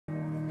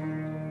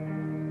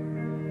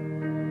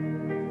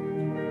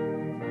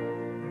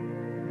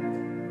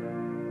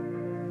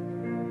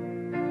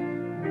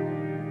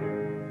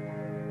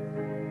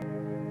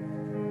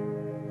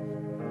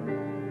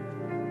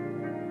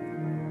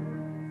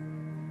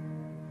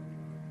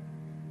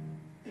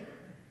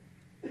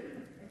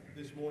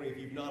morning, if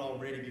you've not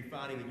already, be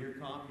finding in your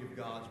copy of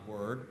God's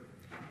Word,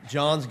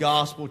 John's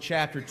Gospel,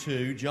 chapter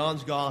 2,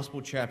 John's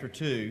Gospel, chapter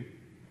 2,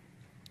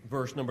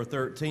 verse number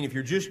 13. If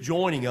you're just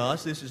joining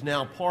us, this is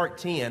now part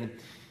 10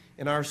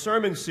 in our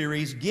sermon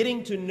series,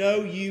 Getting to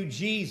Know You,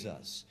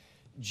 Jesus.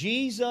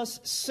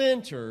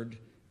 Jesus-centered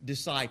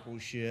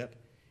discipleship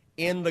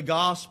in the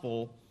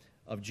Gospel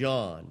of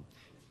John.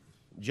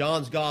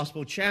 John's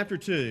Gospel, chapter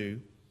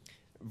 2,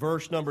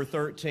 verse number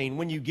 13.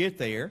 When you get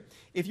there,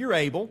 if you're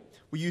able,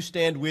 will you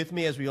stand with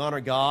me as we honor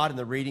God in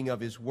the reading of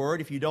His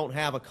Word? If you don't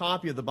have a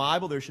copy of the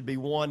Bible, there should be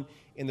one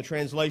in the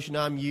translation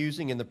I'm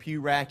using in the pew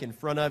rack in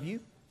front of you.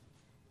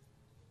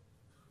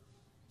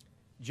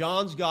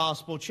 John's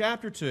Gospel,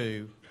 chapter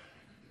 2,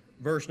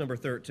 verse number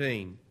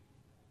 13.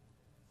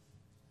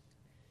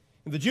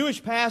 The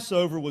Jewish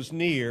Passover was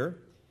near,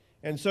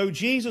 and so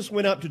Jesus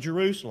went up to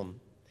Jerusalem.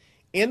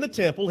 In the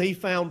temple, He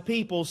found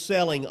people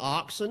selling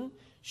oxen,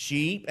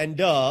 sheep, and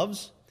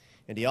doves,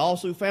 and He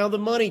also found the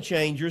money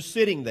changers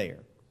sitting there.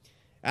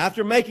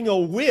 After making a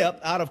whip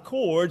out of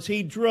cords,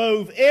 He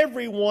drove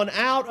everyone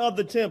out of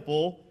the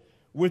temple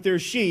with their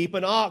sheep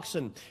and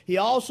oxen. He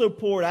also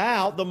poured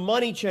out the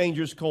money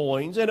changers'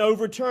 coins and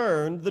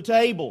overturned the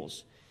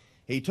tables.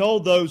 He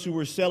told those who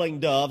were selling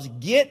doves,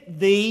 "Get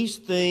these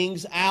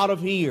things out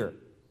of here.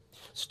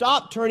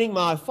 Stop turning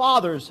my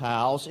Father's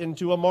house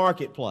into a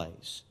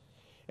marketplace."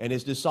 And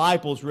His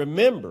disciples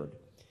remembered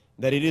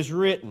that it is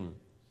written,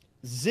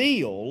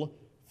 "Zeal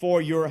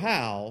for your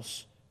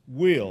house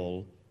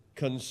will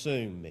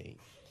consume me."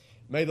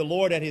 May the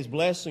Lord add His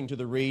blessing to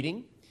the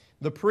reading,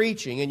 the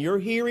preaching, and your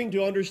hearing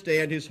to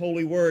understand His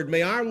holy word.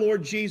 May our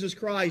Lord Jesus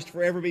Christ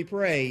forever be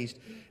praised.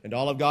 And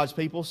all of God's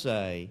people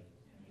say,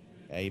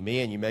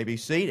 Amen. You may be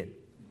seated.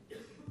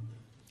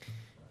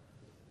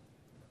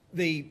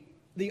 The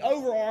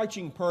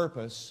overarching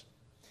purpose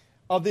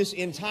of this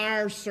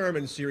entire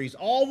sermon series,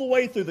 all the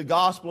way through the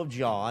Gospel of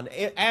John,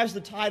 as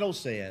the title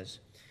says,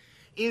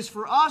 is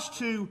for us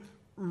to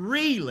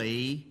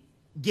really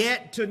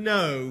get to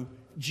know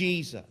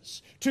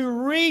Jesus, to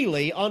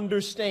really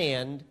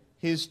understand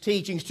His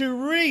teachings, to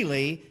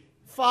really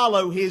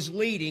follow His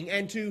leading,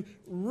 and to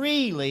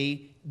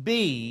really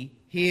be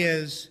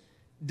His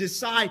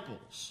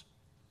disciples.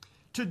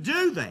 To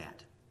do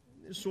that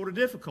is sort of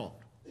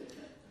difficult,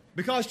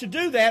 because to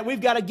do that,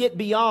 we've got to get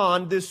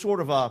beyond this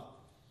sort of a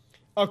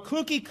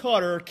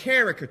cookie-cutter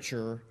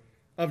caricature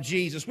of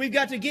Jesus. We've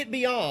got to get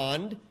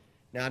beyond,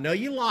 now I know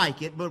you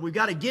like it, but we've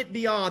got to get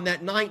beyond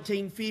that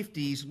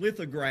 1950s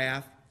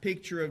lithograph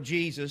picture of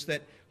Jesus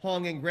that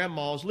hung in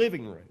Grandma's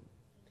living room,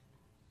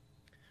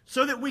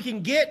 so that we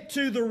can get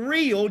to the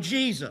real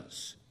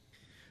Jesus,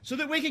 so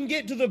that we can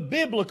get to the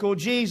biblical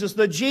Jesus,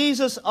 the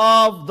Jesus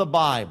of the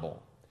Bible.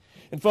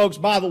 And folks,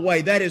 by the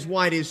way, that is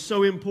why it is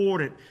so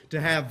important to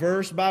have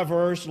verse by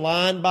verse,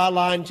 line by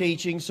line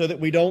teaching, so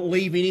that we don't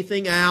leave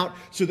anything out,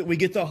 so that we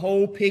get the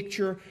whole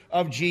picture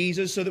of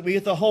Jesus, so that we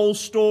get the whole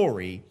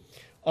story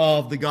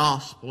of the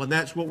gospel. And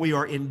that's what we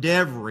are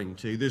endeavoring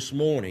to this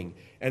morning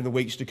and the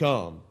weeks to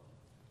come.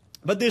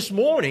 But this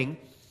morning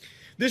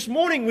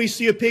we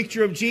see a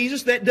picture of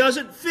Jesus that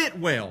doesn't fit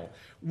well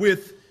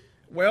with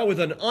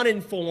an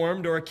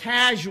uninformed or a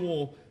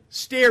casual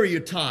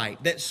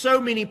stereotype that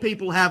so many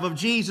people have of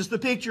Jesus. The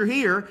picture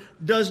here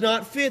does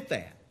not fit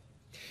that.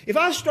 If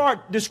I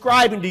start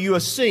describing to you a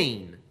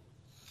scene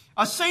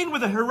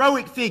with a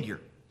heroic figure,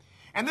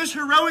 and this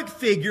heroic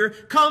figure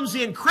comes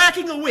in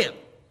cracking a whip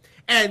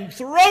and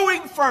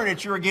throwing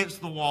furniture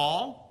against the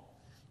wall,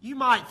 you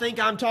might think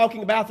I'm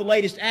talking about the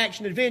latest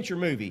action-adventure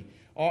movie,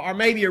 or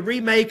maybe a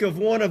remake of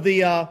one of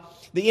the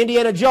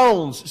Indiana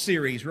Jones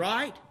series,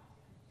 right?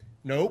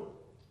 Nope.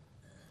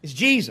 It's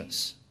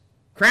Jesus,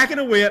 cracking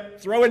a whip,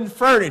 throwing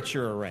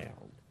furniture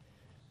around.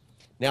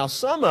 Now,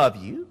 some of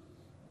you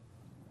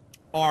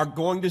are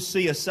going to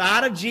see a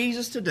side of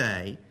Jesus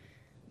today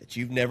that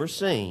you've never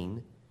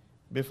seen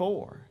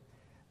before.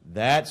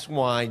 That's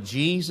why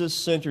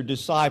Jesus-centered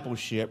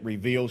discipleship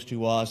reveals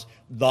to us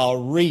the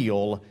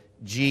real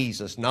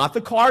Jesus. Not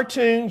the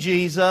cartoon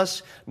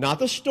Jesus, not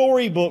the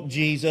storybook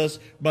Jesus,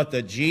 but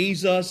the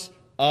Jesus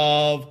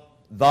of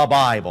the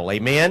Bible.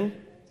 Amen?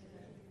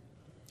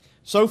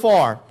 So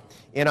far,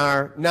 in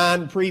our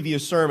 9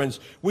 previous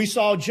sermons, we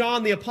saw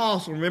John the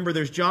Apostle. Remember,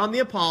 there's John the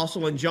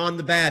Apostle and John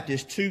the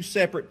Baptist, two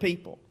separate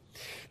people.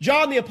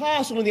 John the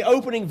Apostle, in the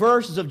opening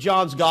verses of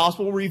John's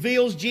Gospel,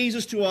 reveals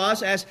Jesus to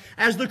us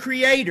as the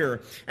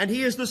Creator, and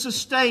He is the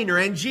Sustainer,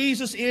 and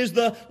Jesus is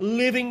the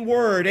living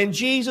Word, and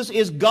Jesus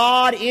is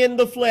God in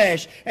the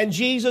flesh, and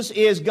Jesus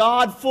is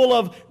God full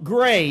of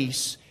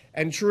grace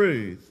and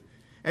truth.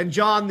 And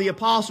John the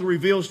Apostle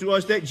reveals to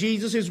us that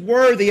Jesus is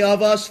worthy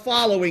of us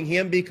following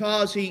Him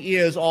because He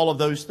is all of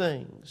those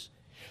things.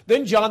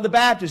 Then John the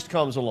Baptist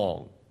comes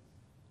along.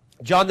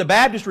 John the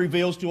Baptist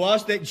reveals to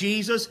us that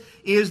Jesus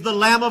is the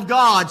Lamb of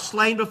God,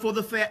 slain before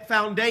the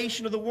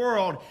foundation of the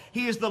world.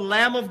 He is the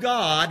Lamb of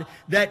God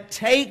that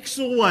takes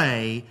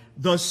away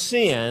the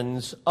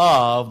sins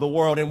of the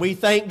world. And we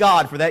thank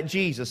God for that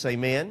Jesus,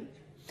 amen?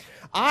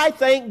 I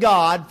thank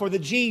God for the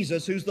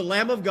Jesus who's the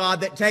Lamb of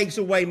God that takes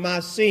away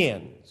my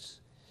sins.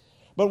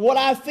 But what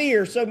I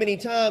fear so many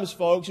times,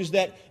 folks, is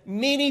that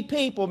many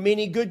people,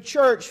 many good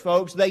church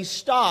folks, they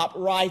stop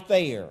right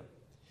there.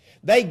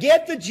 They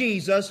get the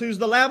Jesus who's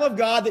the Lamb of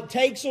God that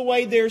takes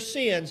away their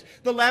sins,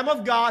 the Lamb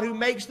of God who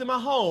makes them a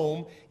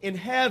home in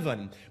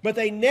heaven. But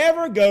they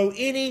never go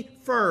any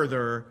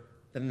further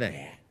than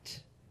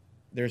that.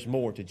 There's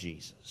more to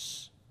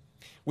Jesus.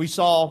 We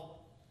saw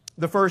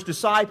the first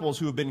disciples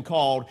who have been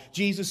called.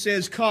 Jesus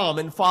says, "Come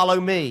and follow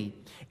me."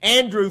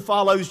 Andrew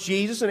follows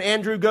Jesus, and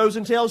Andrew goes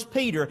and tells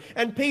Peter,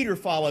 and Peter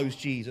follows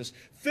Jesus.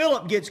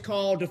 Philip gets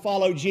called to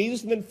follow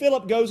Jesus, and then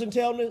Philip goes and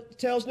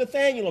tells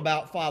Nathanael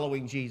about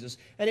following Jesus.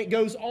 And it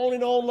goes on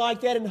and on like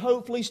that, and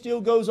hopefully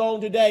still goes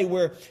on today,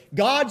 where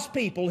God's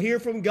people hear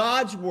from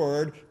God's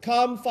Word,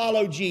 come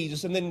follow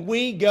Jesus, and then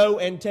we go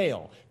and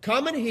tell.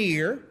 Come and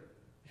hear,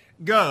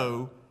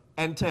 go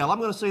and tell. I'm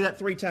going to say that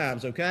 3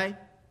 times, okay?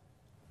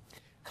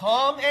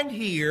 Come and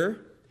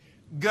hear,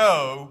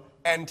 go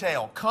and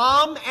tell.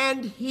 Come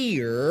and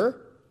hear,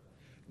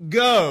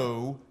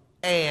 go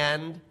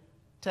and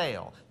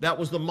tell. That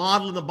was the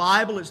model in the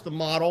Bible. It's the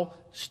model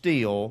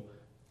still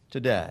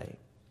today.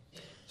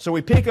 So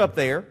we pick up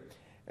there.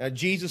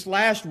 Jesus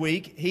last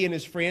week, he and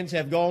his friends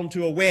have gone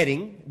to a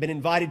wedding, been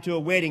invited to a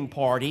wedding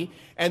party,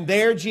 and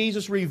there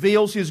Jesus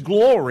reveals his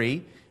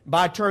glory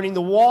by turning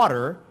the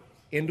water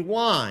into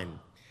wine.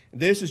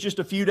 This is just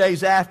a few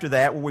days after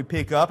that where we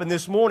pick up. And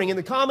this morning, in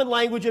the common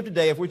language of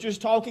today, if we're just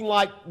talking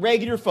like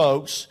regular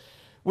folks,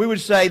 we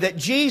would say that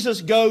Jesus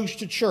goes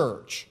to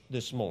church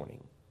this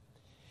morning.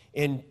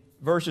 In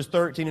verses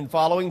 13 and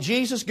following,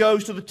 Jesus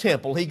goes to the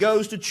temple. He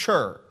goes to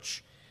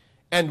church.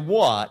 And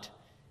what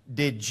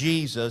did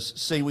Jesus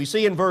see? We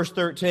see in verse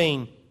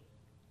 13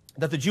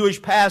 that the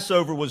Jewish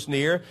Passover was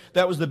near.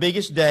 That was the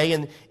biggest day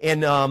in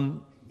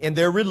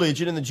their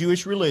religion, in the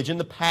Jewish religion,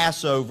 the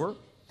Passover.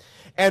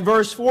 And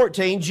verse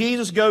 14,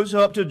 Jesus goes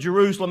up to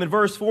Jerusalem in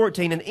verse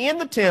 14, and in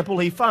the temple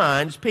he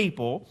finds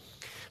people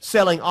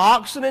selling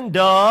oxen and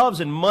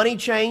doves and money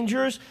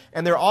changers,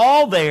 and they're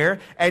all there,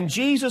 and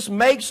Jesus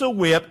makes a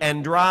whip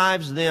and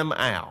drives them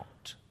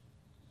out.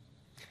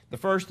 The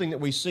first thing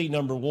that we see,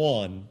 number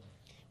one,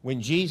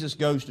 when Jesus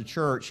goes to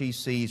church, he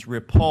sees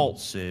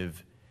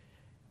repulsive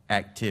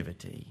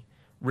activity.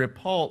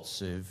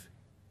 Repulsive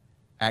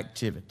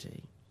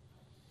activity.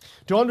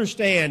 To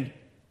understand,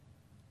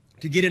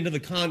 to get into the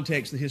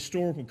context, the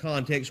historical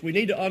context, we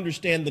need to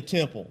understand the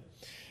temple.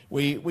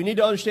 We need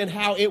to understand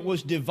how it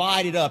was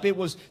divided up. It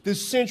was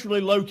this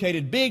centrally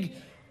located big,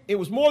 it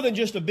was more than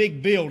just a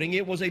big building.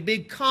 It was a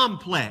big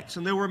complex,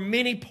 and there were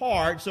many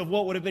parts of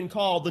what would have been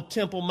called the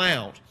Temple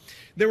Mount.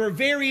 There were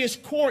various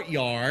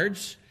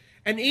courtyards,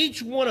 and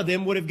each one of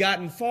them would have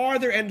gotten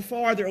farther and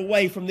farther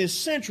away from this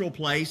central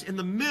place. In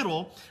the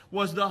middle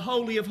was the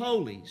Holy of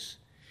Holies.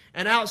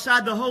 And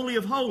outside the Holy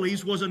of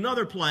Holies was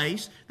another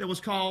place that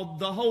was called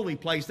the Holy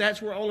Place. That's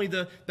where only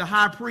the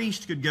high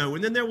priest could go.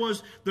 And then there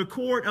was the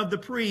court of the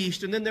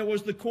priest, and then there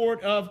was the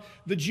court of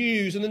the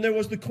Jews, and then there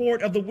was the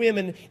court of the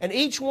women. And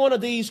each one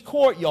of these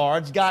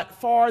courtyards got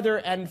farther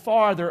and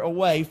farther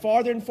away,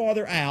 farther and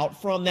farther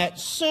out from that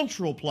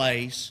central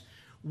place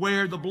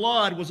where the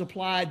blood was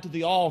applied to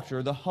the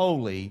altar, the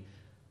Holy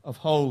of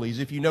Holies.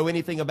 If you know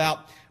anything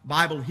about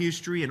Bible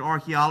history and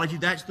archaeology,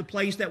 that's the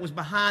place that was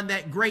behind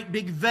that great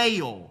big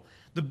veil,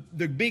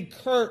 the big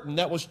curtain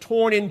that was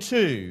torn in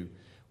two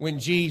when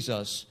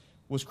Jesus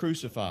was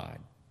crucified.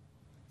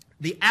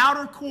 The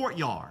outer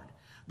courtyard,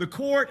 the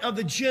court of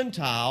the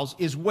Gentiles,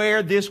 is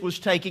where this was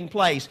taking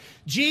place.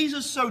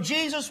 Jesus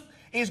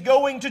is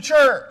going to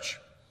church.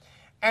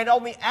 And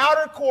on the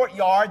outer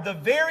courtyard, the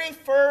very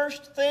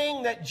first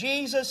thing that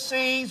Jesus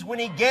sees when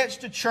he gets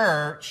to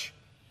church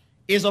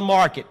is a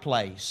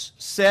marketplace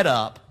set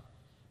up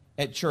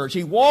at church.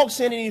 He walks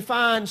in and he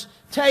finds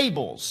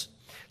tables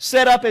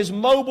set up as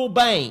mobile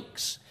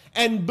banks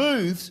and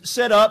booths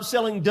set up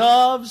selling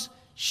doves,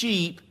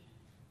 sheep,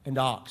 and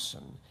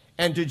oxen.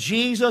 And to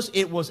Jesus,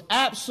 it was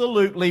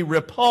absolutely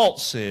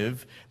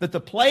repulsive that the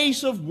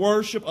place of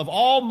worship of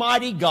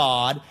Almighty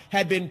God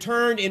had been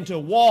turned into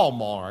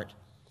Walmart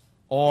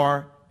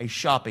or a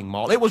shopping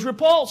mall. It was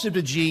repulsive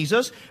to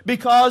Jesus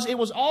because it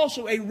was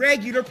also a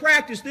regular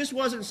practice. This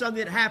wasn't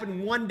something that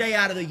happened one day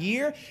out of the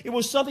year. It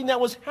was something that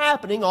was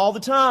happening all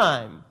the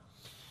time.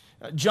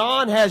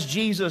 John has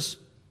Jesus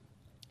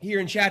here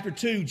in chapter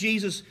 2,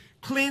 Jesus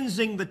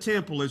cleansing the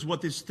temple is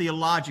what this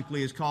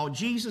theologically is called.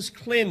 Jesus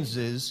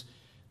cleanses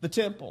the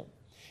temple.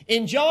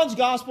 In John's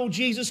gospel,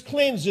 Jesus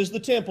cleanses the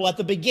temple at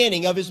the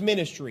beginning of his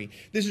ministry.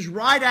 This is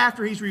right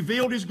after he's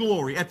revealed his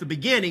glory, at the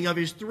beginning of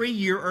his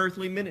 3-year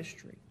earthly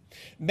ministry.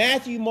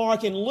 Matthew,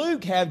 Mark, and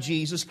Luke have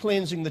Jesus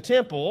cleansing the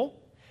temple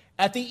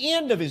at the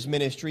end of his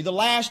ministry, the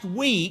last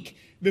week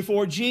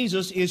before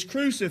Jesus is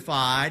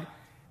crucified,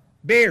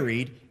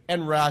 buried,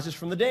 and rises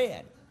from the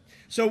dead.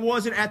 So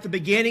was it at the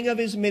beginning of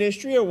his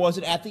ministry or was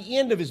it at the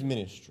end of his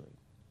ministry?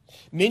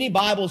 Many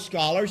Bible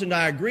scholars, and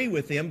I agree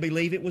with them,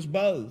 believe it was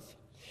both.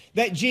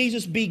 That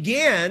Jesus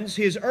begins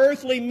his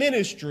earthly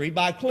ministry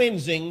by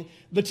cleansing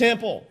the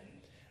temple.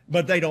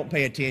 But they don't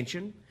pay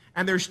attention.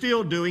 And they're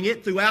still doing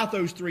it throughout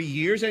those 3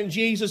 years. And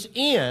Jesus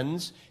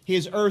ends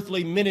his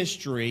earthly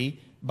ministry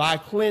by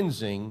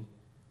cleansing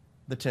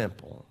the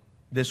temple.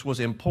 This was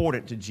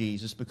important to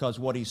Jesus because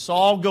what he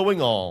saw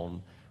going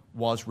on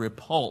was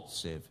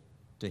repulsive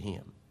to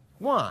him.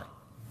 Why?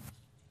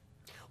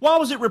 Why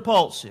was it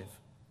repulsive?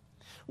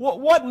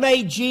 What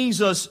made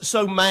Jesus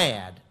so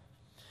mad?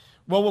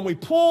 Well, when we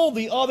pull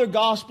the other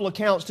gospel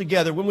accounts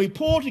together, when we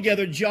pull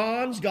together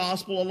John's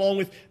gospel along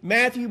with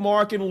Matthew,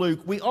 Mark, and Luke,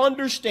 we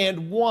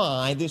understand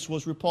why this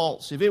was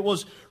repulsive. It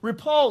was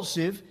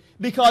repulsive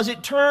because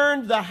it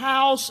turned the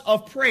house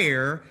of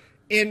prayer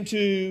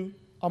into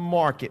a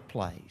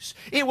marketplace.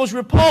 It was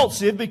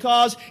repulsive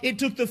because it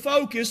took the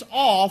focus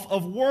off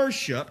of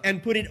worship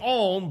and put it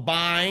on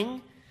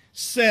buying,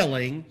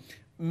 selling,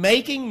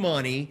 making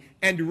money,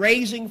 and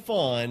raising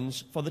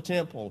funds for the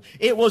temple.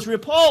 It was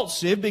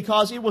repulsive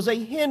because it was a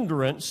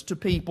hindrance to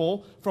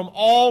people from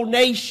all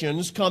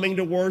nations coming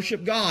to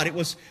worship God. It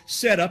was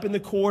set up in the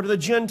court of the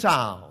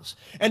Gentiles.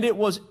 And it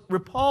was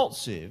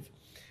repulsive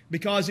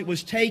because it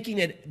was taking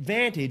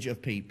advantage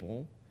of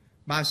people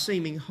by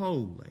seeming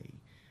holy.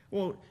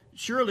 Well,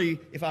 surely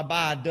if I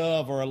buy a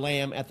dove or a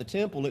lamb at the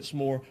temple, it's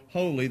more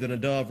holy than a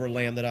dove or a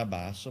lamb that I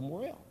buy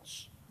somewhere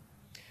else.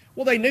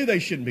 Well, they knew they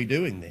shouldn't be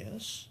doing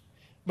this.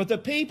 But the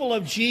people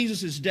of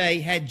Jesus' day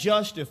had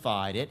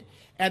justified it,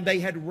 and they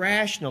had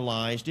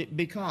rationalized it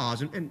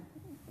because, and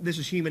this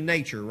is human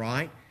nature,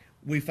 right?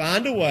 We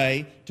find a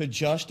way to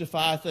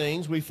justify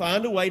things. We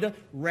find a way to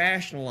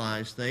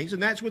rationalize things,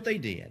 and that's what they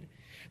did.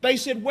 They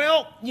said,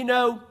 well, you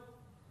know,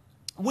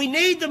 we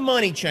need the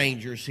money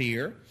changers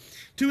here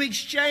to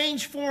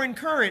exchange foreign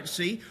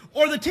currency,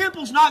 or the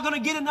temple's not going to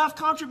get enough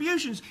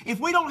contributions.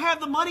 If we don't have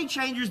the money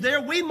changers there,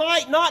 we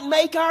might not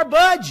make our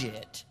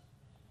budget.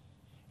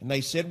 And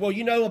they said, well,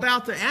 you know,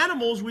 about the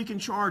animals, we can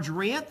charge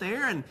rent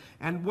there.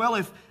 And well,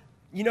 if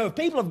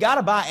people have got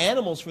to buy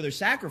animals for their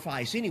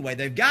sacrifice anyway,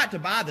 they've got to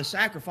buy the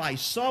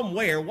sacrifice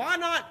somewhere. Why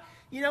not,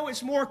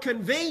 it's more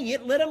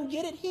convenient, let them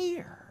get it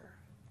here.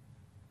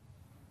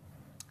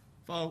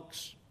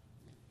 Folks,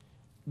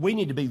 we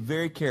need to be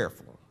very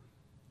careful.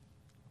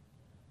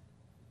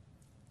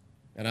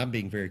 And I'm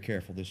being very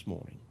careful this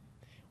morning.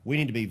 We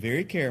need to be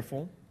very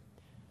careful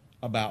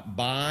about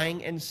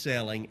buying and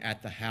selling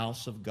at the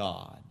house of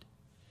God,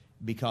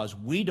 because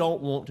we don't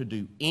want to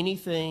do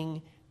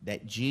anything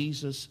that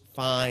Jesus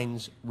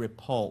finds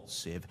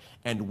repulsive,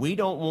 and we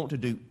don't want to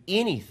do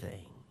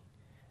anything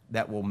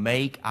that will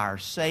make our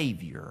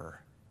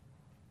Savior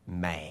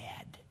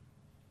mad.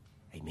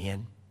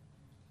 Amen?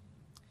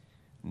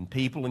 And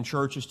people in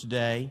churches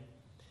today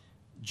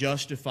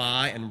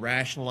justify and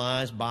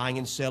rationalize buying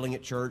and selling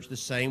at church the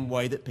same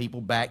way that people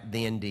back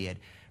then did.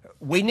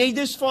 We need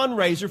this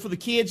fundraiser for the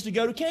kids to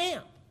go to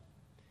camp.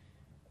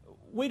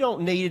 We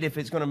don't need it if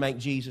it's going to make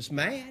Jesus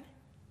mad.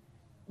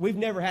 We've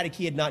never had a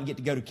kid not get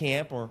to go to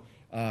camp or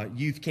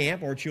youth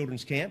camp or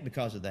children's camp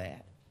because of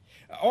that.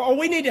 Or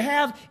we need to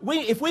have,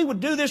 if we would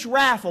do this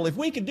raffle, if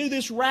we could do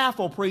this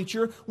raffle,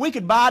 preacher, we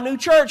could buy a new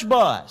church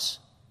bus.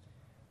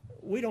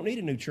 We don't need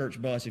a new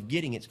church bus if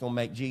getting it's going to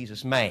make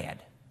Jesus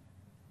mad.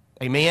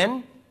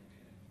 Amen?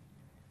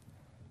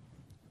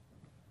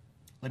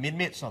 Let me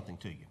admit something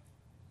to you.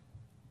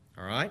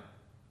 All right?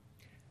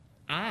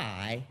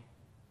 I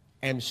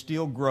am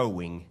still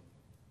growing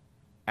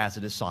as a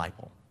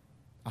disciple.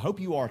 I hope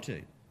you are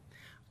too.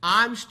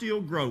 I'm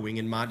still growing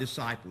in my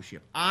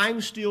discipleship.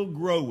 I'm still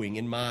growing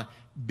in my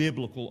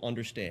biblical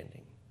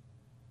understanding.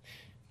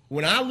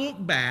 When I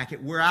look back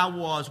at where I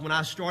was when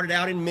I started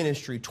out in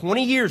ministry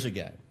 20 years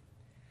ago,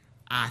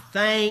 I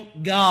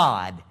thank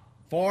God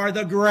for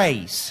the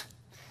grace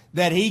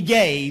that He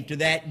gave to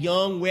that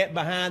young, wet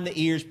behind the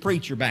ears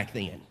preacher back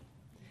then.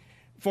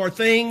 For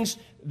things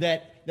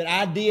that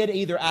I did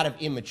either out of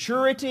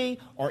immaturity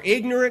or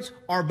ignorance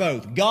or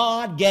both.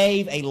 God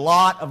gave a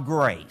lot of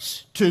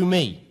grace to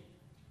me.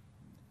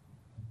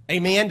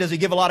 Amen? Does He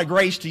give a lot of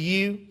grace to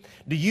you?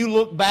 Do you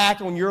look back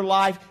on your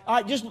life? All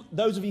right, just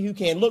those of you who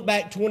can, look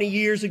back 20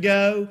 years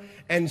ago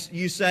and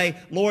you say,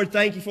 Lord,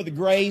 thank you for the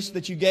grace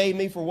that you gave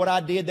me for what I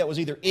did that was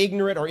either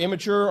ignorant or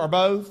immature or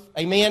both.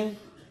 Amen?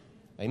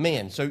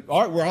 Amen. So,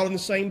 all right, we're all in the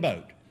same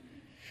boat.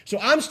 So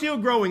I'm still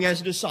growing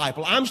as a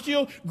disciple. I'm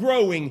still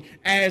growing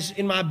as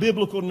in my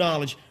biblical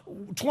knowledge.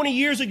 20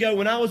 years ago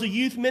when I was a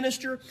youth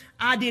minister,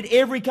 I did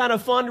every kind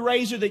of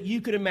fundraiser that you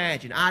could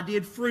imagine. I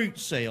did fruit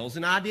sales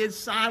and I did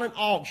silent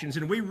auctions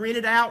and we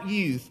rented out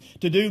youth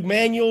to do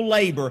manual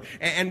labor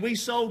and we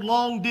sold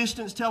long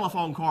distance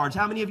telephone cards.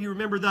 How many of you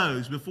remember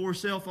those before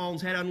cell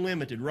phones had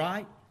unlimited,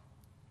 right?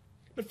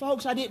 But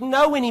folks, I didn't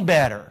know any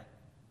better.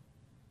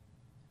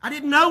 I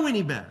didn't know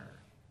any better.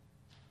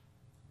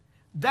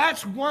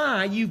 That's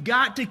why you've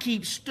got to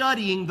keep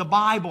studying the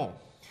Bible.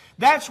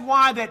 That's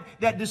why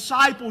that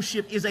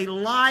discipleship is a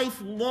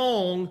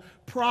lifelong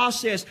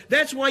process.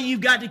 That's why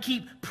you've got to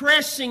keep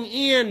pressing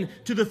in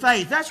to the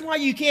faith. That's why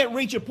you can't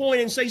reach a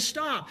point and say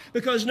stop.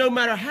 Because no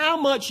matter how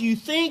much you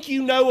think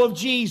you know of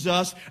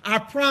Jesus, I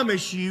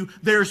promise you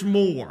there's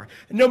more.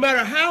 No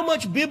matter how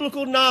much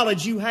biblical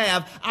knowledge you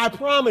have, I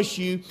promise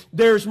you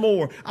there's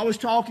more. I was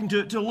talking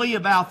to Lee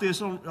about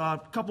this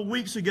a couple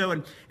weeks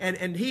ago,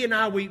 and he and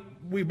I,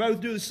 we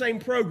both do the same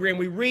program.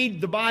 We read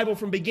the Bible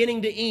from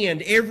beginning to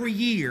end every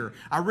year.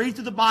 I read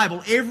through the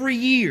Bible every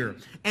year.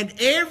 And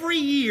every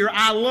year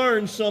I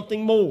learn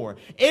something more.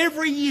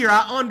 Every year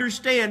I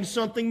understand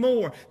something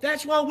more.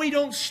 That's why we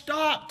don't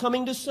stop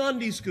coming to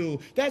Sunday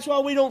school. That's why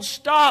we don't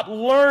stop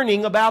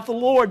learning about the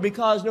Lord,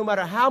 because no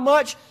matter how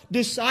much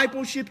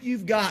discipleship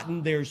you've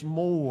gotten, there's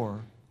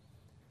more.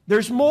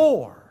 There's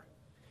more.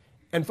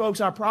 And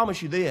folks, I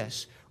promise you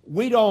this,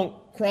 we don't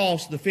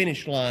cross the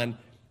finish line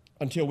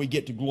until we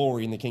get to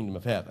glory in the kingdom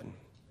of heaven.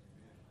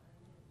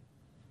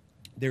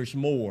 There's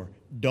more.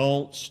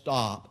 Don't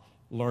stop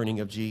learning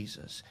of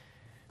Jesus.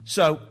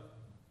 So,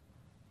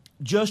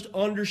 just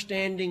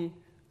understanding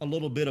a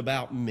little bit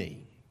about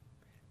me.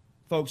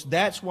 Folks,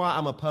 that's why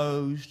I'm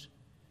opposed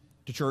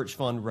to church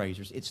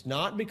fundraisers. It's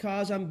not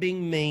because I'm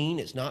being mean.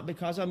 It's not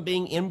because I'm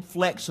being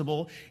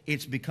inflexible.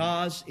 It's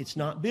because it's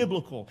not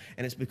biblical.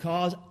 And it's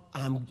because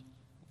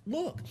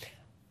look,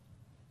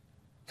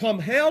 come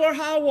hell or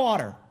high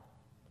water,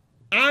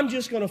 I'm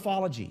just going to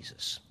follow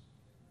Jesus.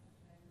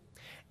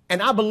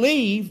 And I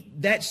believe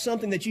that's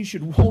something that you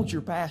should want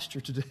your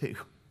pastor to do.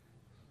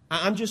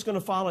 I'm just going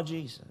to follow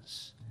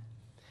Jesus.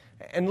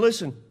 And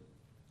listen,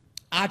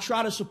 I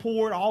try to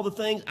support all the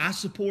things. I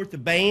support the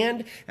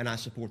band, and I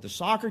support the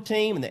soccer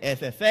team, and the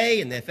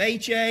FFA, and the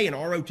FHA, and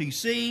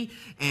ROTC,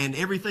 and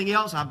everything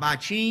else. I buy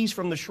cheese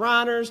from the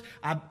Shriners.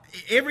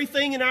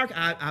 Everything in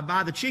I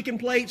buy the chicken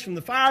plates from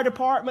the fire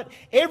department.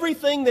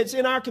 Everything that's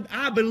in our,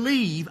 I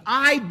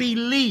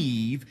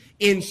believe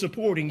in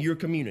supporting your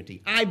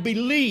community. I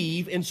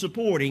believe in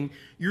supporting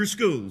your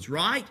schools,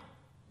 right?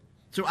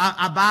 So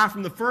I buy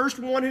from the first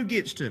one who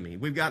gets to me.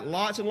 We've got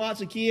lots and lots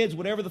of kids,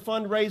 whatever the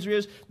fundraiser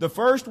is. The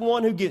first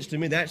one who gets to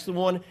me, that's the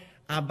one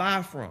I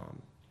buy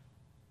from.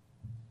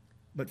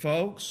 But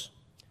folks,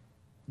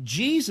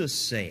 Jesus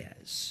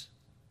says,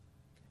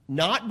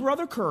 not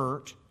Brother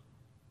Kurt,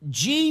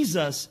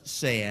 Jesus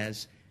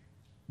says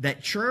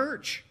that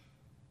church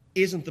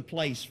isn't the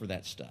place for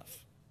that stuff.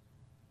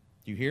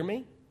 Do you hear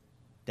me?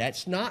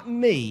 That's not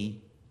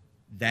me,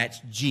 that's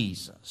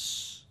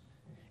Jesus.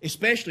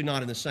 Especially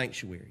not in the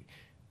sanctuary.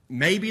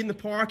 Maybe in the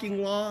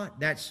parking lot,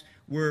 that's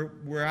where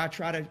I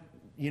try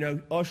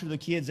to, usher the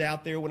kids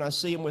out there when I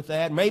see them with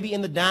that. Maybe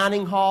in the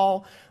dining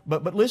hall.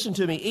 But listen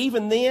to me,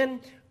 even then,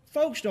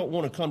 folks don't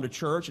want to come to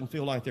church and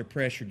feel like they're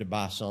pressured to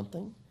buy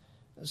something.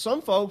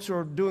 Some folks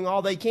are doing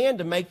all they can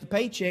to make the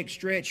paycheck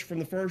stretch from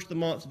the first of the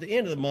month to the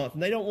end of the month,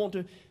 and they don't want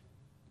to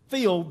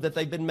feel that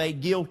they've been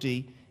made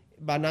guilty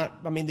by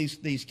not,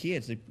 these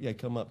kids, they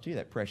come up to you,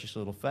 that precious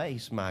little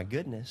face, my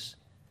goodness,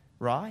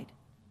 right?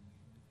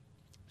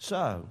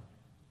 So,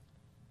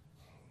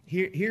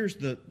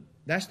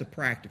 that's the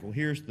practical.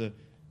 Here's the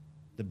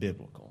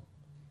biblical.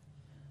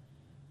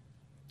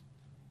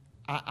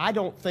 I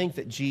don't think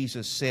that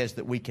Jesus says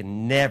that we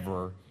can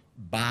never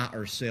buy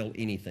or sell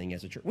anything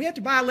as a church. We have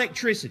to buy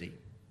electricity.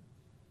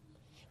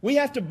 We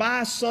have to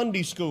buy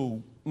Sunday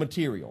school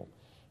material.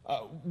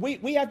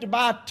 We have to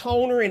buy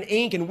toner and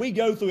ink, and we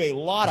go through a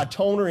lot of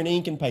toner and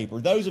ink and paper.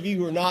 Those of you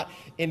who are not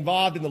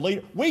involved in the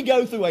leader, we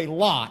go through a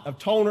lot of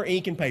toner,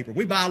 ink, and paper.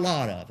 We buy a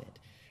lot of it.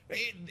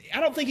 I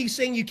don't think he's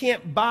saying you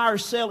can't buy or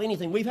sell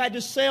anything. We've had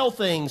to sell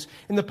things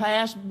in the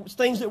past,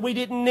 things that we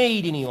didn't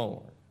need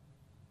anymore.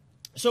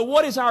 So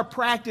what is our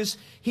practice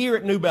here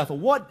at New Bethel?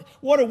 What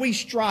are we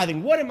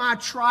striving? What am I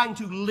trying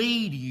to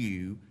lead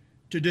you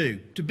to do?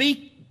 To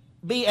be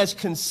as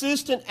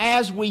consistent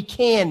as we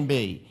can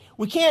be.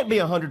 We can't be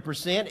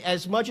 100%.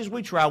 As much as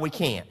we try, we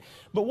can't.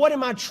 But what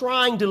am I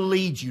trying to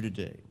lead you to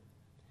do?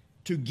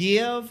 To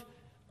give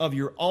of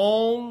your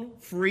own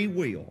free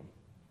will.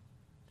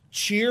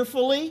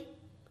 Cheerfully,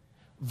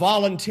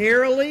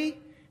 voluntarily,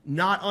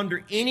 not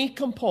under any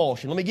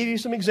compulsion. Let me give you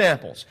some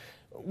examples.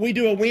 We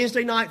do a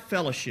Wednesday night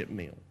fellowship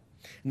meal.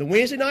 And the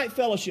Wednesday night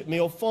fellowship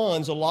meal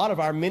funds a lot of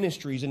our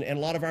ministries and a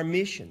lot of our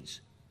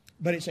missions.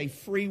 But it's a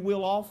free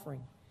will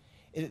offering.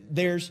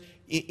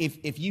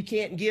 If you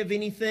can't give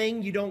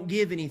anything, you don't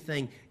give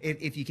anything.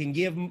 If you can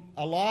give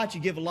a lot,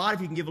 you give a lot.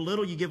 If you can give a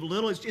little, you give a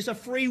little. It's just a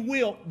free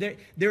will.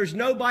 There's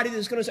nobody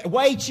that's going to say,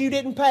 wait, you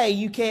didn't pay,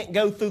 you can't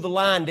go through the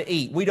line to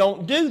eat. We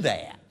don't do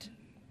that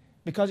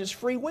because it's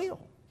free will.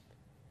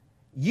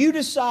 You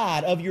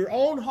decide of your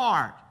own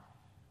heart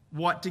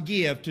what to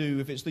give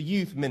to, if it's the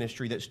youth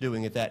ministry that's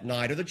doing it that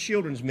night, or the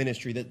children's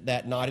ministry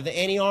that night, or the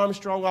Annie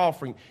Armstrong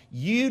offering.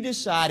 You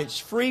decide. It's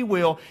free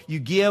will. You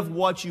give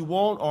what you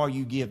want, or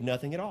you give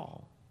nothing at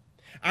all.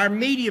 Our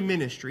media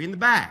ministry in the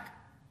back.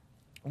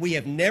 We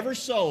have never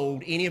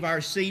sold any of our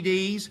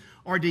CDs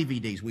or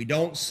DVDs. We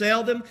don't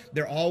sell them.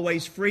 They're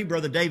always free.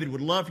 Brother David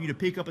would love for you to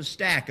pick up a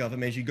stack of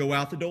them as you go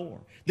out the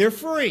door. They're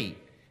free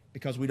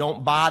because we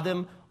don't buy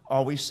them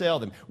or we sell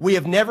them. We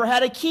have never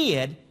had a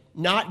kid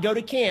not go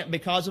to camp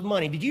because of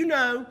money. Did you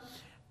know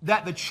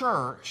that the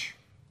church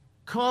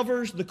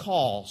covers the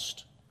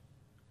cost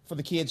for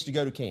the kids to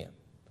go to camp?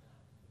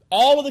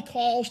 All of the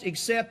cost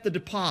except the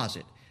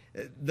deposit.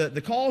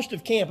 The cost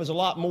of camp is a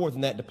lot more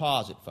than that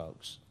deposit,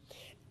 folks.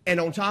 And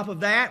on top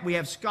of that, we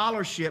have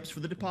scholarships for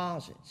the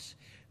deposits.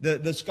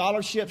 The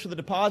scholarships for the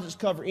deposits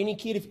cover any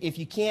kid. If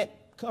you can't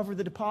cover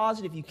the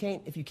deposit, if you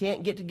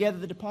can't get together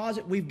the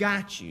deposit, we've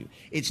got you.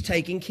 It's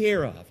taken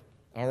care of.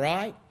 All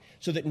right?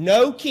 So that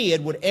no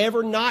kid would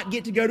ever not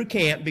get to go to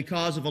camp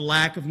because of a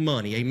lack of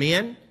money.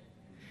 Amen?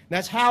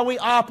 That's how we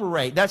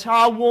operate. That's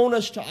how I want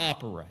us to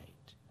operate.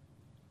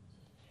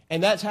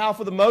 And that's how,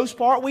 for the most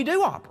part, we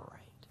do operate.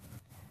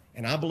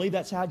 And I believe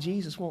that's how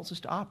Jesus wants us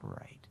to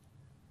operate.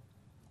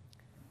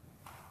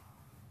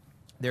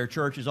 There are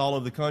churches all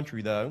over the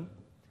country, though, and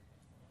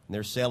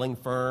they're selling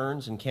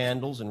ferns and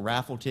candles and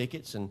raffle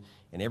tickets and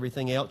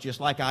everything else, just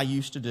like I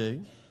used to do.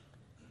 And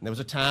there was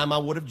a time I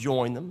would have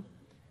joined them,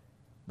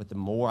 but the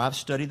more I've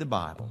studied the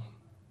Bible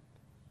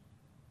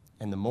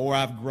and the more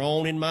I've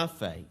grown in my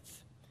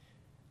faith,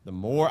 the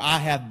more I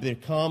have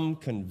become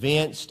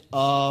convinced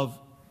of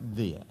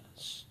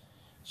this.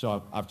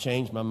 So I've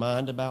changed my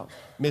mind about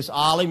Miss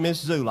Ollie, Miss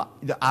Zula.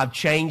 I've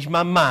changed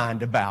my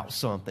mind about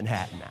something,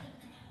 haven't I?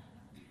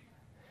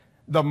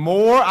 The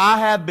more I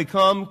have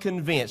become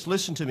convinced,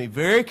 listen to me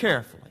very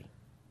carefully,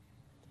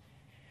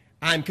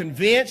 I'm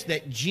convinced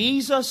that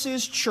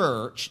Jesus'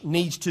 church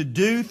needs to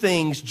do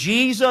things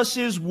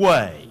Jesus'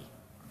 way.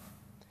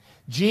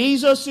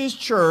 Jesus'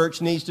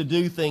 church needs to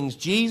do things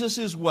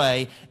Jesus'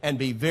 way, and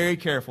be very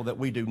careful that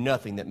we do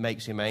nothing that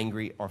makes him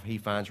angry or he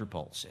finds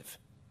repulsive.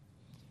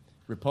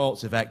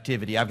 Repulsive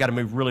activity. I've got to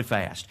move really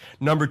fast.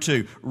 Number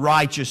 2,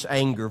 righteous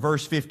anger.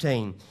 Verse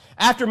 15.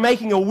 After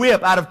making a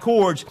whip out of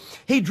cords,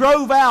 he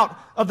drove out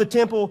of the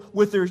temple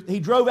he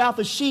drove out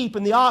the sheep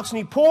and the oxen.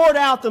 He poured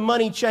out the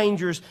money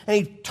changers, and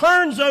he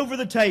turns over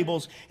the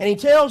tables, and he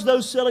tells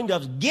those selling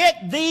doves,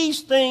 "Get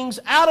these things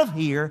out of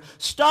here.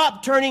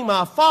 Stop turning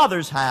my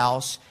Father's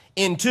house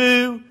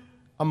into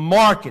a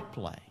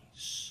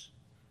marketplace."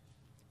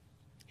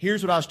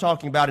 Here's what I was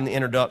talking about in the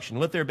introduction.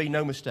 Let there be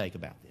no mistake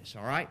about this,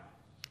 all right?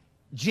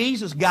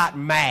 Jesus got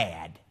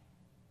mad.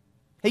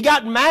 He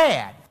got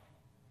mad.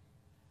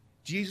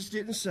 Jesus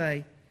didn't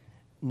say,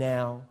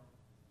 "Now,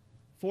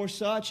 for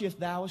such if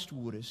thou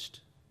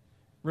wouldest,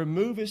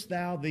 removest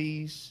thou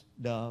these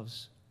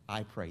doves,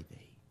 I pray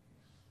thee."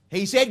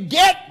 He said,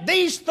 "Get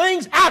these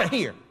things out of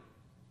here.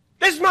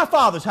 This is my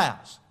Father's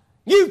house.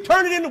 You've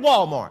turned it into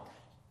Walmart."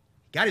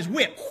 Got his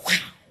whip.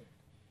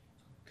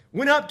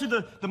 Went up to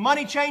the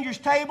money changer's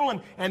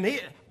table and he,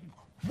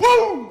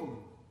 boom!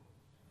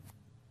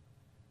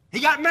 He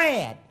got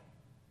mad.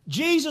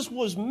 Jesus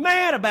was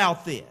mad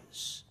about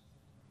this.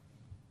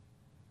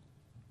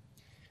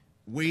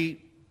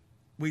 We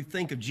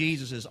think of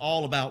Jesus as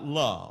all about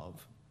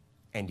love,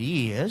 and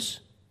he is.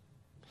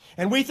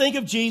 And we think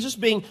of Jesus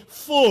being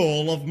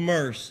full of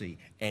mercy,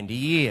 and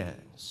he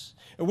is.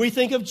 And we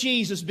think of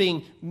Jesus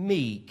being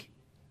meek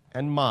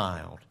and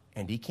mild,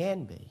 and he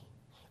can be.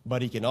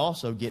 But he can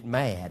also get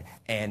mad,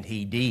 and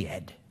he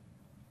did.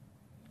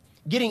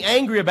 Getting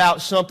angry about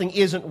something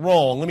isn't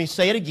wrong. Let me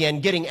say it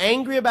again. Getting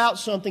angry about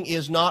something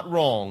is not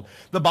wrong.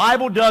 The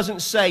Bible doesn't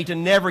say to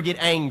never get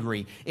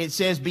angry. It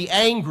says be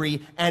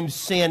angry and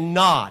sin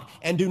not,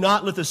 and do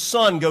not let the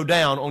sun go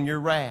down on your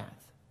wrath.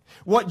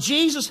 What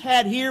Jesus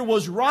had here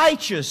was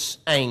righteous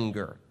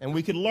anger, and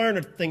we could learn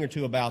a thing or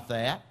two about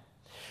that.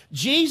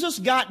 Jesus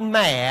got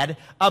mad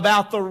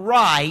about the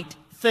right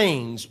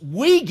things.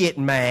 We get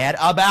mad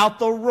about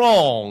the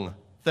wrong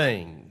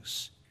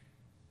things.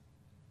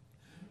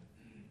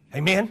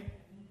 Amen?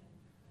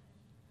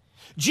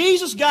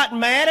 Jesus got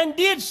mad and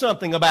did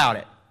something about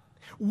it.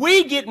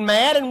 We get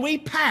mad and we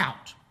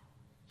pout.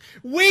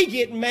 We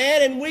get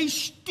mad and we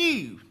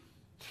stew.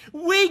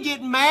 We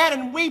get mad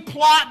and we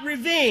plot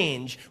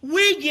revenge.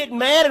 We get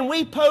mad and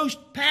we post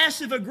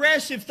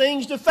passive-aggressive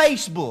things to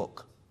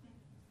Facebook.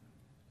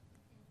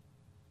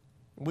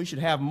 We should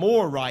have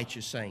more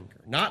righteous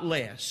anger, not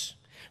less.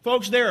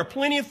 Folks, there are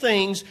plenty of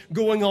things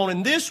going on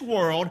in this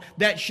world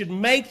that should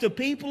make the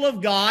people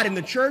of God and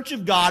the church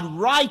of God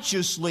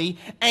righteously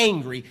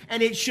angry.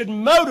 And it should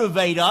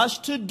motivate us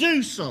to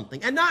do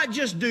something. And not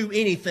just do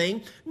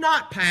anything,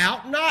 not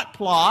pout, not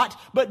plot,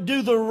 but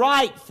do the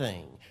right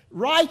thing.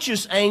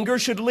 Righteous anger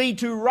should lead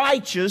to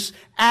righteous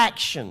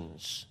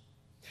actions.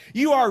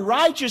 You are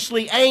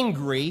righteously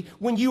angry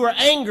when you are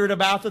angered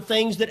about the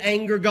things that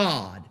anger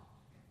God.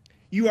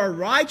 You are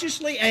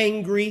righteously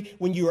angry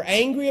when you are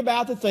angry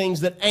about the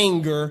things that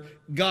anger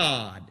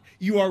God.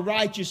 You are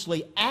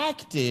righteously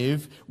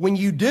active when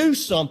you do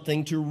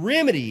something to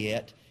remedy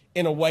it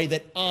in a way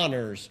that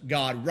honors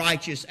God.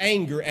 Righteous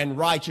anger and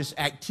righteous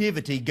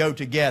activity go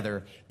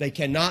together. They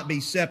cannot be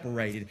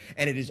separated.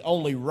 And it is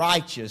only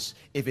righteous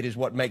if it is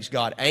what makes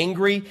God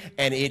angry,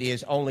 and it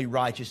is only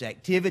righteous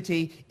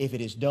activity if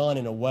it is done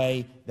in a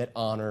way that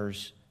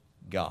honors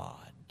God.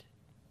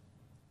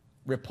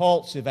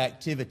 Repulsive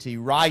activity,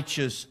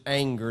 righteous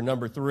anger.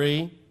 Number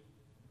 3,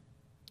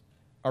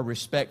 a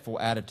respectful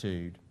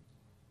attitude.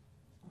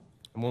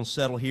 I'm going to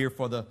settle here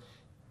for the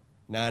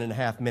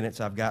 9.5 minutes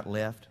I've got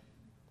left.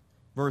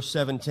 Verse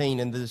 17,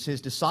 and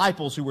his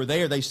disciples who were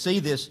there, they see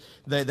this,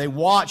 they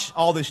watch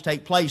all this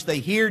take place. They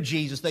hear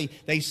Jesus.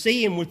 They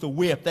see him with the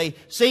whip. They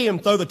see him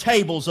throw the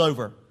tables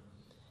over.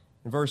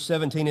 In verse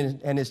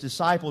 17, and his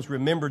disciples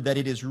remembered that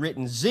it is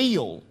written,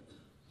 zeal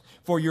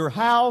for your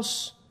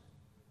house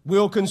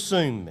will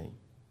consume me.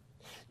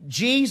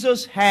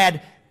 Jesus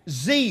had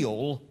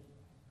zeal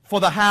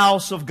for the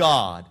house of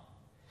God.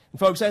 And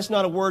folks, that's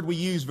not a word we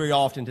use very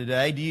often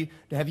today.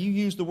 Have you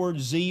used the word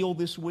zeal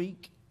this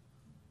week?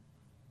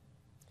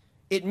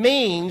 It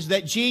means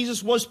that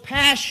Jesus was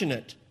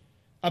passionate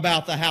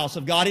about the house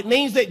of God. It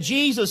means that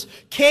Jesus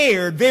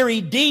cared very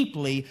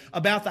deeply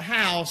about the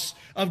house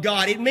of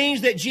God. It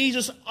means that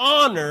Jesus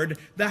honored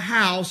the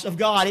house of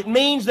God. It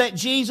means that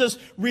Jesus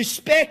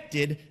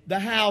respected the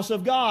house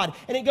of God.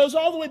 And it goes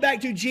all the way back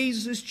to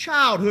Jesus'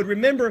 childhood.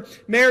 Remember,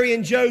 Mary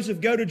and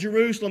Joseph go to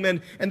Jerusalem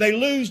and they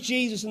lose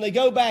Jesus and they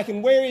go back,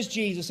 and where is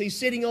Jesus? He's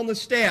sitting on the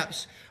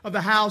steps of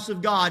the house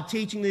of God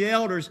teaching the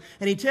elders,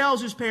 and he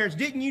tells his parents,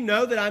 didn't you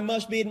know that I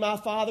must be in my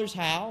Father's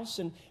house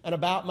and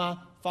about my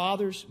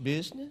Father's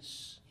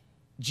business?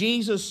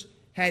 Jesus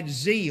had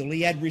zeal.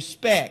 He had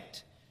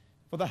respect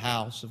for the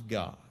house of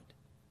God.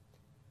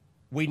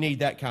 We need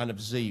that kind of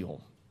zeal.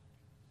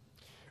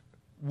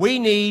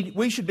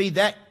 We should be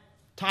that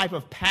type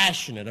of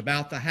passionate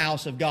about the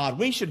house of God.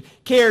 We should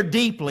care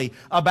deeply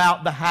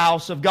about the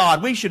house of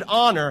God. We should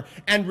honor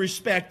and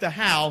respect the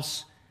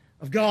house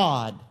of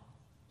God.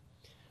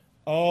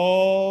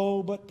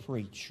 Oh, but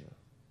preacher,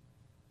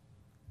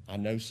 I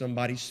know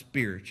somebody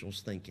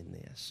spiritual's thinking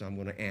this, so I'm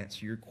going to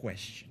answer your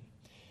question.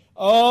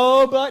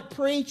 Oh, but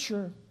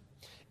preacher,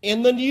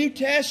 in the New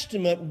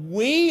Testament,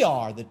 we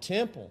are the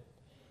temple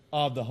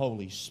of the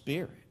Holy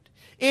Spirit.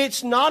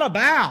 It's not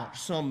about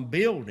some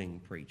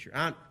building, preacher.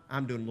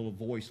 I'm doing a little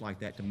voice like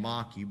that to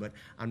mock you, but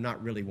I'm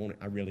not really wanting,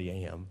 I really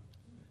am.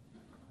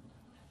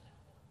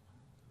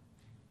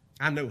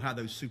 I know how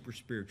those super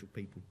spiritual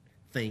people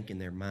think in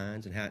their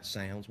minds and how it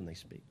sounds when they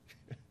speak.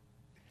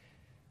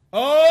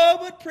 Oh,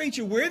 but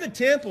preacher, we're the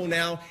temple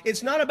now.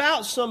 It's not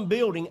about some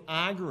building.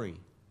 I agree.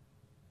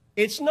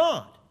 It's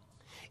not.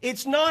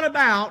 It's not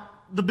about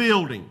the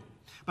building.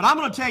 But I'm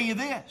going to tell you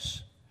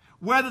this.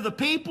 Whether the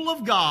people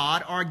of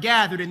God are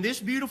gathered in this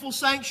beautiful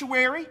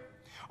sanctuary,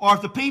 or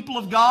if the people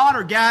of God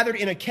are gathered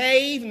in a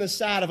cave in the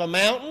side of a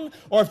mountain,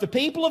 or if the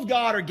people of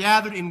God are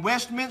gathered in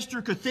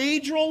Westminster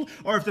Cathedral,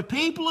 or if the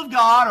people of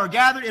God are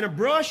gathered in a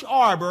brush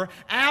arbor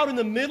out in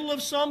the middle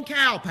of some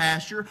cow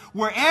pasture,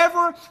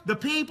 wherever the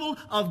people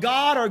of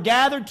God are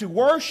gathered to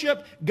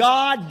worship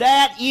God,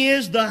 that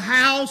is the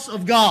house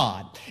of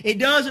God. It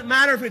doesn't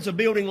matter if it's a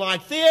building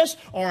like this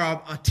or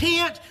a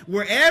tent.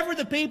 Wherever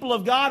the people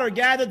of God are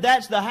gathered,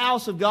 that's the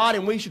house of God,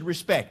 and we should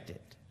respect it.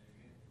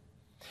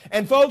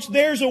 And folks,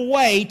 there's a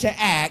way to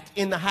act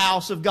in the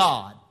house of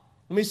God.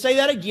 Let me say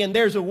that again.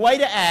 There's a way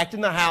to act in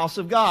the house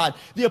of God.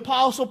 The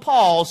Apostle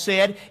Paul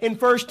said in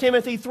 1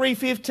 Timothy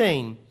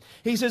 3:15,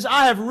 he says,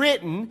 I have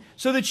written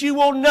so that you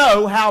will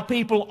know how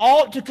people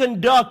ought to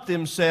conduct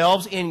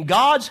themselves in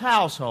God's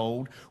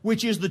household,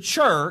 which is the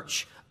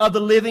church of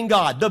the living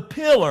God, the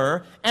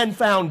pillar and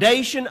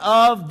foundation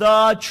of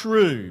the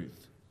truth.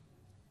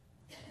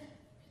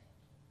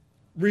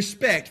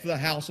 Respect for the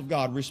house of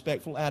God,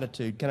 respectful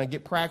attitude. Can I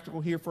get practical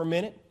here for a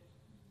minute?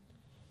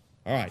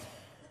 All right.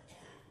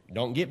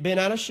 Don't get bent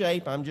out of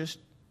shape. I'm just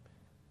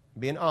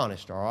being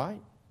honest, all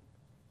right?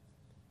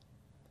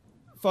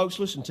 Folks,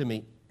 listen to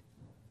me.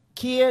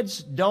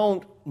 Kids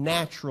don't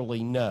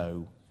naturally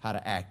know how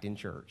to act in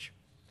church.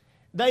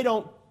 They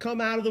don't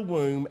come out of the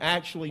womb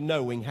actually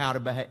knowing how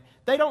to behave.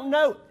 They don't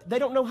know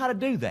how to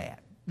do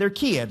that. They're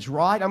kids,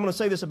 right? I'm going to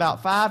say this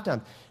about 5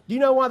 times. Do you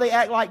know why they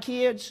act like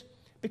kids?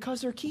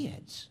 Because they're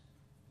kids.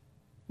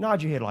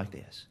 Nod your head like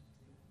this.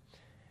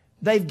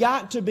 They've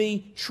got to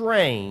be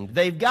trained.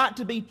 They've got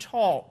to be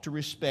taught to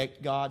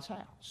respect God's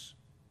house.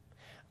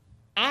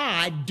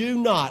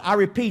 I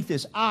repeat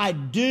this, I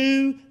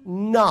do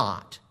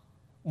not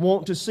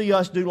want to see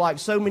us do like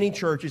so many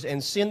churches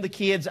and send the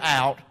kids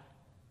out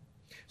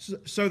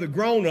so the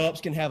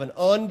grown-ups can have an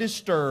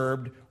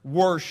undisturbed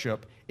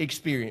worship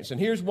experience.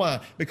 And here's why.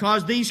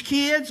 Because these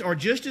kids are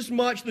just as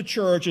much the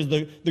church as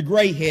the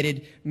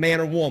gray-headed man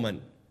or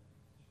woman.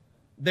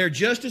 They're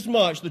just as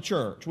much the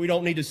church. We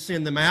don't need to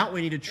send them out.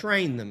 We need to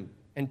train them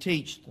and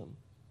teach them.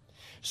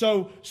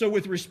 So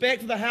with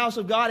respect to the house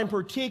of God, and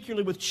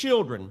particularly with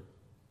children,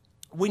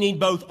 we need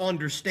both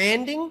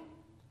understanding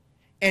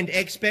and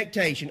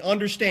expectation.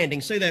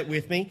 Understanding. Say that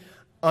with me.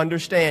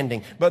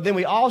 Understanding. But then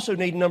we also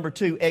need, number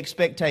 2,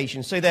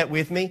 expectation. Say that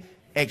with me.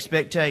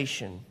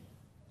 Expectation.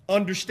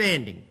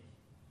 Understanding.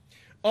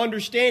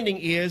 Understanding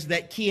is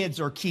that kids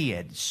are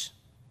kids.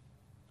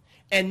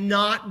 And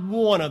not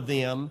one of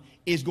them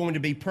is going to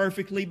be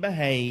perfectly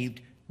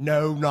behaved.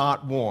 No,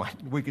 not one.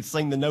 We could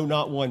sing the No,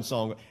 Not One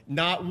song.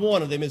 Not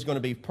one of them is going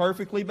to be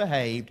perfectly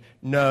behaved.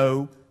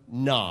 No,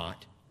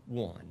 not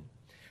one.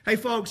 Hey,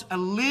 folks, a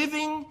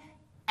living,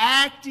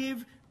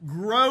 active,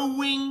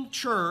 growing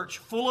church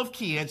full of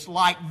kids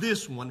like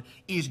this one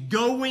is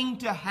going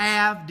to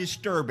have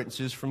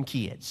disturbances from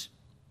kids.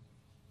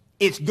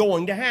 It's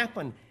going to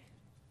happen.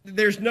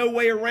 There's no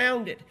way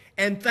around it.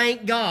 And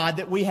thank God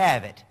that we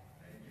have it.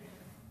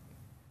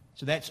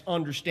 So that's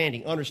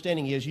understanding.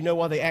 Understanding is, you know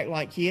why they act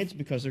like kids?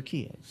 Because they're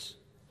kids.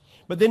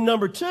 But then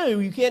number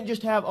two, you can't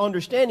just have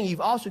understanding,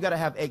 you've also got to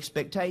have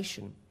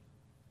expectation.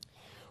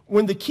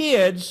 When the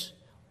kids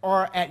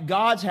are at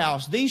God's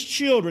house, these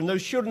children,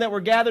 those children that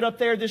were gathered up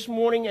there this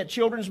morning at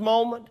Children's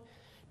Moment,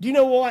 do you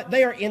know what?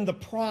 They are in the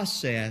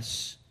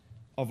process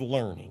of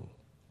learning.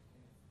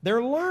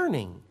 They're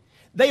learning.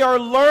 They are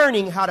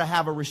learning how to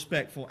have a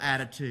respectful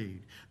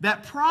attitude.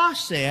 That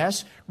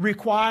process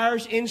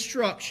requires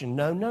instruction.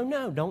 No, no,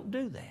 no, don't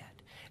do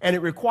that. And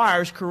it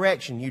requires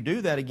correction. You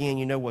do that again,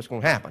 you know what's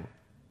going to happen.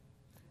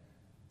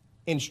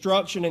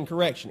 Instruction and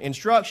correction.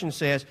 Instruction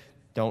says,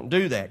 don't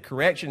do that.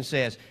 Correction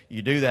says,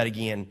 you do that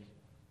again,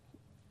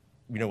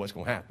 you know what's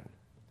going to happen.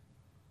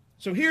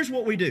 So here's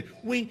what we do.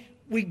 We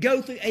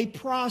go through a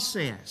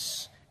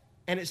process.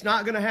 And it's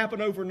not going to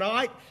happen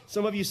overnight.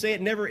 Some of you say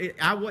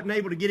I wasn't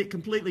able to get it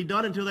completely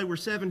done until they were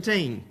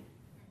 17.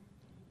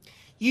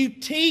 You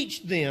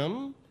teach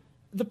them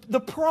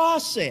the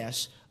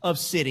process of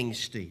sitting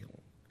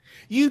still.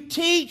 You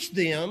teach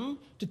them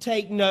to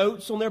take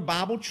notes on their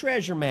Bible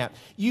treasure map.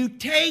 You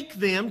take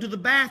them to the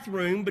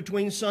bathroom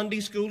between Sunday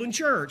school and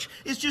church.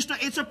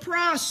 It's a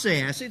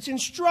process. It's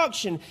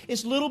instruction.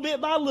 It's little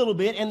bit by little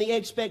bit, and the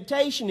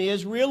expectation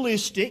is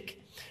realistic,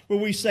 where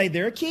we say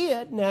they're a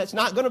kid. Now, it's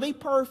not going to be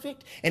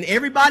perfect. And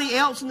everybody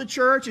else in the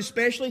church,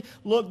 especially,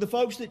 look, the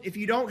folks that, if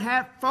you don't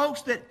have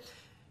folks that,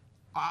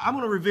 I'm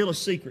going to reveal a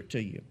secret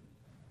to you.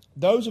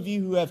 Those of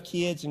you who have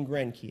kids and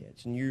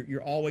grandkids, and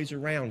you're always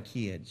around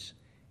kids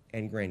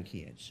and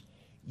grandkids,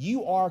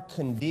 you are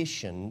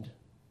conditioned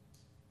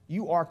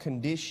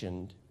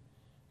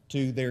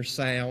to their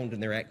sound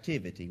and their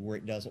activity where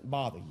it doesn't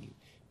bother you.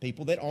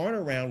 People that aren't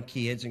around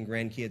kids and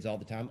grandkids all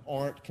the time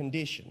aren't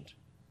conditioned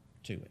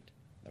to it.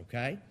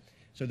 Okay?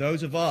 So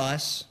those of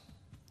us,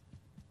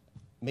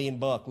 me and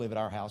Buck live at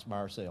our house by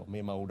ourselves, me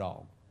and my old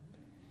dog.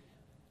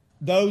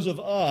 Those of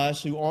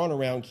us who aren't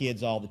around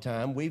kids all the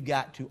time, we've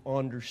got to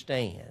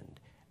understand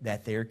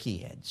that they're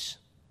kids.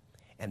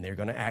 And they're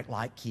going to act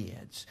like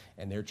kids.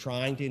 And they're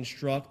trying to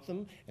instruct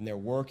them, and they're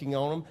working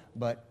on them.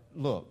 But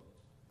look,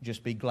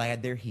 just be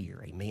glad they're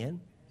here. Amen?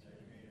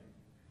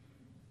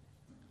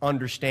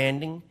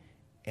 Understanding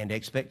and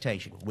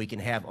expectation. We can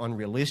have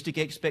unrealistic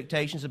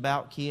expectations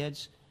about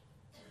kids,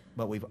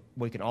 but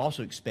we can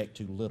also expect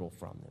too little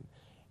from them.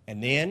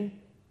 And then,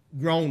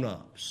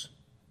 grown-ups.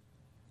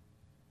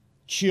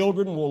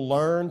 Children will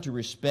learn to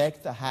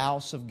respect the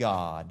house of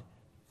God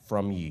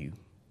from you.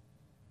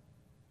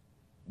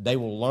 They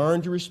will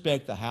learn to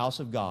respect the house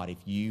of God if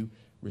you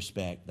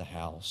respect the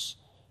house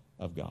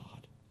of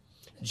God.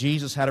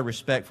 Jesus had a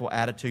respectful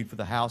attitude for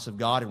the house of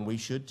God, and we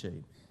should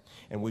too.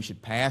 And we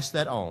should pass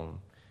that on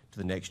to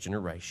the next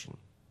generation.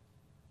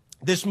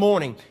 This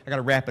morning, I got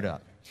to wrap it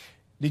up.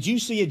 Did you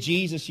see a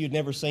Jesus you'd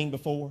never seen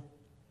before?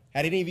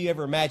 Had any of you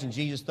ever imagined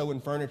Jesus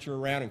throwing furniture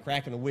around and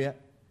cracking a whip?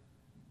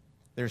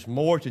 There's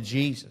more to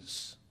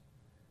Jesus.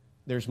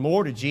 There's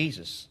more to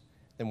Jesus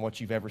than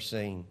what you've ever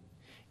seen.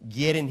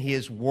 Get in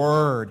His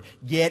Word.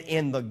 Get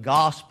in the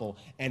gospel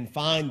and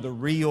find the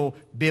real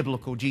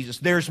biblical Jesus.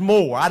 There's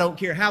more. I don't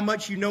care how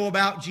much you know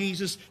about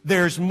Jesus.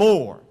 There's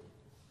more.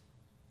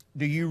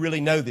 Do you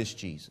really know this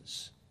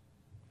Jesus?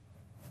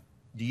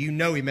 Do you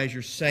know Him as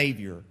your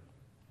Savior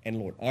and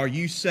Lord? Are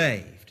you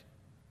saved?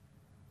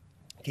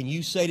 Can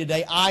you say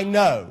today, I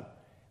know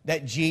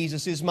that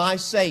Jesus is my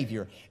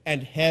Savior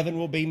and heaven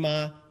will be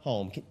my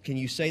home? Can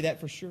you say that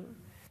for sure?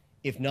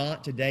 If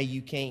not, today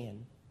you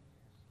can.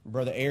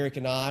 Brother Eric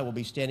and I will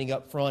be standing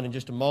up front in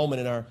just a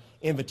moment in our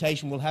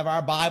invitation. We'll have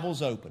our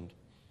Bibles opened,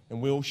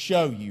 and we'll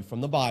show you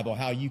from the Bible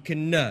how you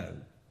can know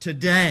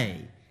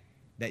today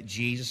that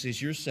Jesus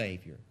is your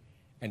Savior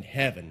and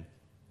heaven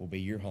will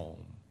be your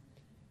home.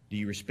 Do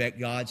you respect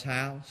God's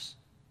house?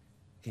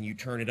 Can you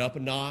turn it up a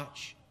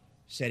notch,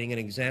 setting an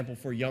example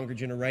for a younger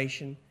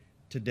generation?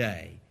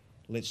 Today,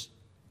 let's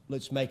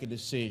make a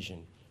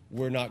decision.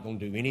 We're not going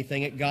to do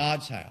anything at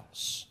God's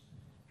house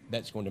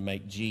that's going to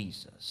make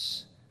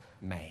Jesus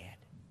mad.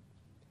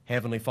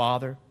 Heavenly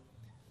Father,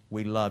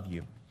 we love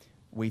you.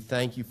 We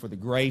thank you for the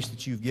grace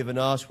that you've given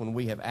us when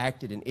we have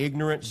acted in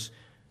ignorance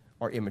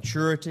or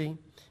immaturity.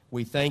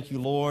 We thank you,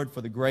 Lord,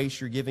 for the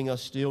grace you're giving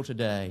us still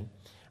today.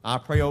 I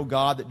pray, oh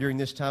God, that during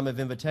this time of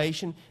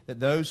invitation,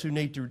 that those who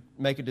need to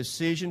make a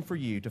decision for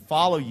you, to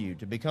follow you,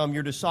 to become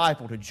your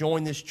disciple, to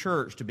join this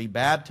church, to be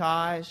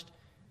baptized,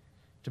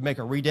 to make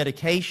a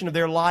rededication of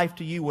their life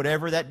to you,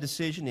 whatever that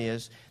decision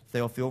is,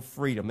 they'll feel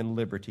freedom and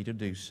liberty to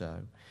do so.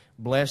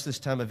 Bless this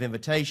time of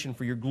invitation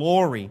for your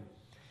glory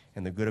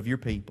and the good of your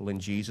people. In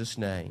Jesus'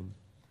 name,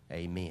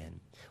 amen.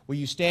 Will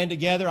you stand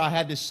together? I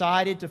have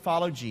decided to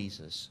follow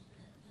Jesus.